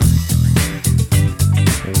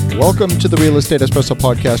Welcome to the Real Estate Espresso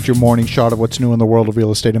Podcast, your morning shot of what's new in the world of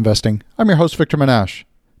real estate investing. I'm your host, Victor Menashe.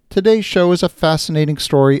 Today's show is a fascinating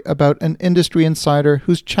story about an industry insider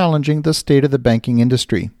who's challenging the state of the banking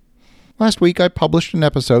industry. Last week, I published an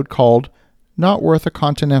episode called Not Worth a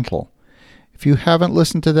Continental. If you haven't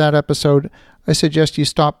listened to that episode, I suggest you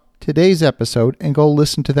stop today's episode and go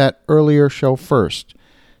listen to that earlier show first.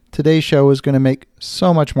 Today's show is going to make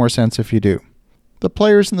so much more sense if you do. The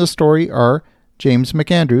players in the story are James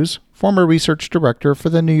McAndrews, former research director for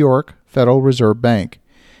the New York Federal Reserve Bank,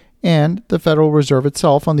 and the Federal Reserve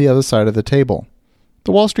itself on the other side of the table.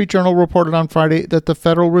 The Wall Street Journal reported on Friday that the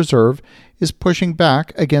Federal Reserve is pushing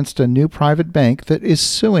back against a new private bank that is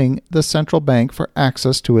suing the central bank for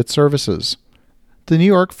access to its services. The New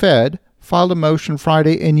York Fed filed a motion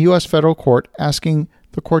Friday in U.S. federal court asking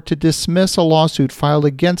the court to dismiss a lawsuit filed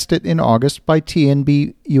against it in August by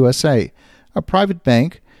TNB USA, a private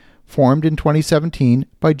bank formed in 2017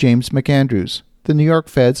 by James McAndrews, the New York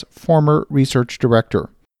Fed's former research director.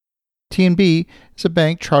 TNB is a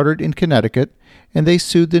bank chartered in Connecticut, and they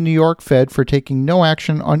sued the New York Fed for taking no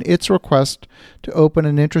action on its request to open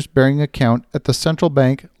an interest-bearing account at the central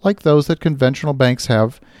bank like those that conventional banks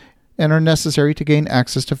have and are necessary to gain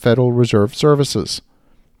access to Federal Reserve services.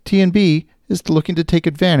 TNB is looking to take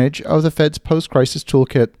advantage of the Fed's post-crisis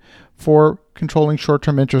toolkit for controlling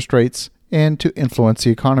short-term interest rates and to influence the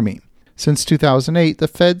economy. Since 2008, the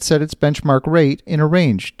Fed set its benchmark rate in a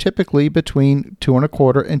range, typically between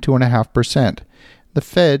 2.25% and 2.5%. The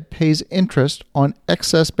Fed pays interest on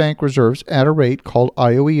excess bank reserves at a rate called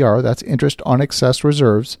IOER, that's interest on excess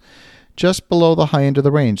reserves, just below the high end of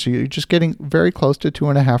the range. So you're just getting very close to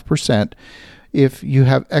 2.5% if you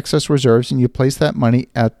have excess reserves and you place that money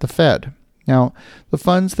at the Fed. Now, the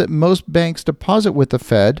funds that most banks deposit with the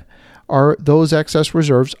Fed are those excess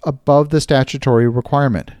reserves above the statutory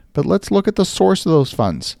requirement. But let's look at the source of those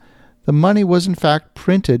funds. The money was in fact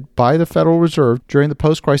printed by the Federal Reserve during the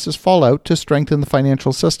post-crisis fallout to strengthen the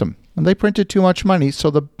financial system. And they printed too much money,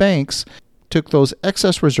 so the banks took those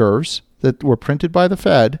excess reserves that were printed by the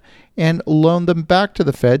Fed and loaned them back to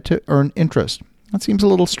the Fed to earn interest. That seems a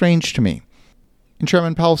little strange to me. In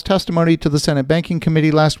Chairman Powell's testimony to the Senate Banking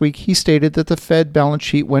Committee last week, he stated that the Fed balance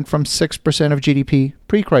sheet went from 6% of GDP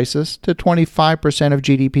pre-crisis to 25% of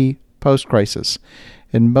GDP post-crisis,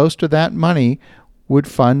 and most of that money would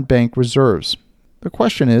fund bank reserves. The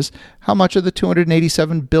question is, how much of the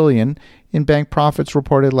 $287 billion in bank profits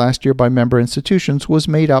reported last year by member institutions was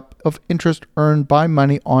made up of interest earned by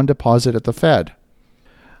money on deposit at the Fed?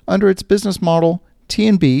 Under its business model,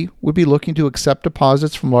 TNB would be looking to accept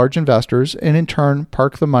deposits from large investors and in turn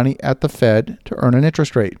park the money at the Fed to earn an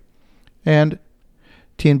interest rate. And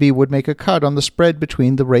TNB would make a cut on the spread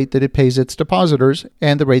between the rate that it pays its depositors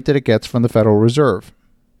and the rate that it gets from the Federal Reserve.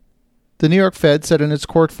 The New York Fed said in its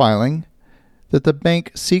court filing that the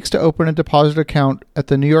bank seeks to open a deposit account at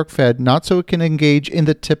the New York Fed not so it can engage in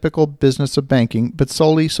the typical business of banking, but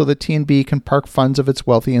solely so that TNB can park funds of its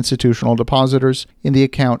wealthy institutional depositors in the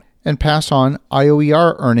account and pass on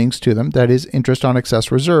IOER earnings to them, that is, interest on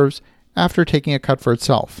excess reserves, after taking a cut for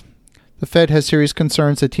itself. The Fed has serious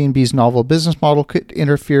concerns that TNB's novel business model could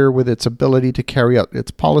interfere with its ability to carry out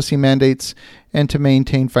its policy mandates and to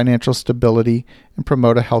maintain financial stability and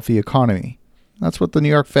promote a healthy economy. That's what the New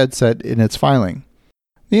York Fed said in its filing.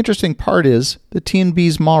 The interesting part is that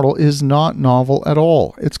TNB's model is not novel at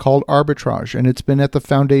all. It's called arbitrage, and it's been at the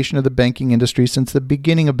foundation of the banking industry since the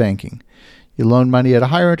beginning of banking. You loan money at a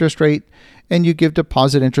higher interest rate, and you give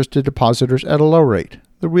deposit interest to depositors at a low rate.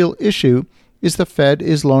 The real issue is the Fed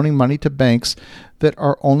is loaning money to banks that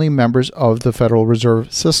are only members of the Federal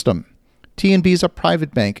Reserve System. TNB is a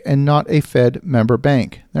private bank and not a Fed member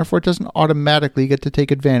bank. Therefore, it doesn't automatically get to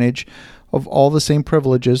take advantage of all the same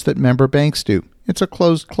privileges that member banks do. It's a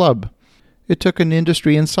closed club. It took an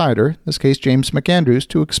industry insider, in this case James McAndrews,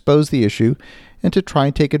 to expose the issue and to try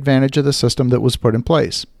and take advantage of the system that was put in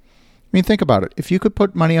place. I mean, think about it. If you could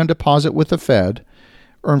put money on deposit with the Fed,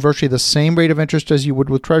 earn virtually the same rate of interest as you would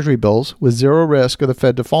with Treasury bills, with zero risk of the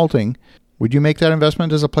Fed defaulting, would you make that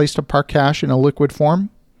investment as a place to park cash in a liquid form?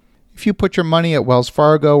 If you put your money at Wells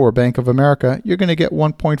Fargo or Bank of America, you're going to get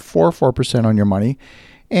 1.44% on your money,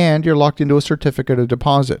 and you're locked into a certificate of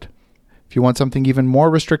deposit. If you want something even more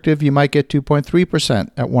restrictive, you might get 2.3%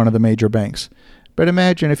 at one of the major banks. But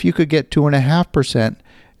imagine if you could get 2.5%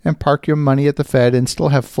 and park your money at the Fed and still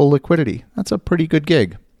have full liquidity. That's a pretty good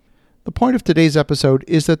gig. The point of today's episode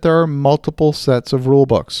is that there are multiple sets of rule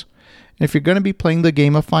books. And if you're going to be playing the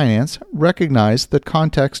game of finance, recognize that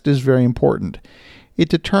context is very important. It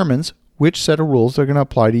determines which set of rules are going to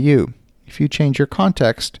apply to you. If you change your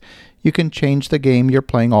context, you can change the game you're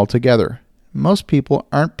playing altogether. most people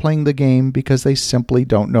aren't playing the game because they simply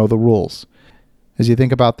don't know the rules. As you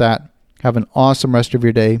think about that, have an awesome rest of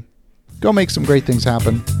your day. Go make some great things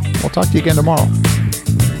happen. We'll talk to you again tomorrow.